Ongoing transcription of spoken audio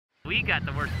We got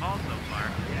the worst fall so far.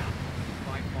 Yeah,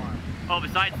 by far. Oh,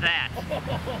 besides that.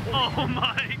 Oh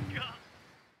my God.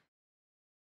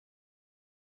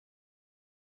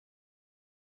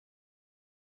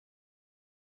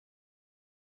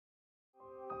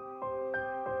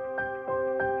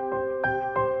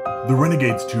 The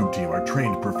Renegades Tube Team are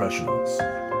trained professionals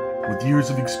with years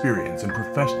of experience and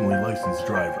professionally licensed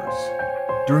drivers.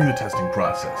 During the testing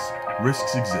process,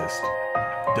 risks exist,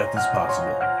 death is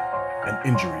possible, and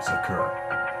injuries occur,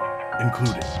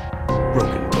 including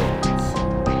broken bones.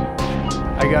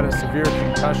 I got a severe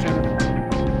concussion.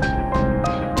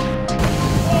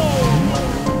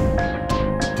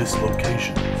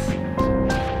 Dislocations.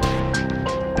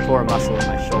 Tore a muscle in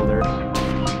my shoulder.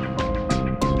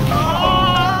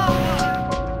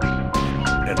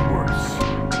 And worse.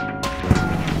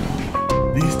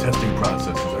 These testing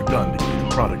processes are done to keep the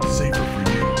product safer for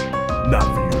you, not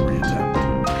for you to reattempt.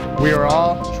 We are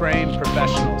all trained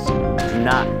professionals. Do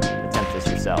not attempt this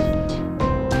yourself.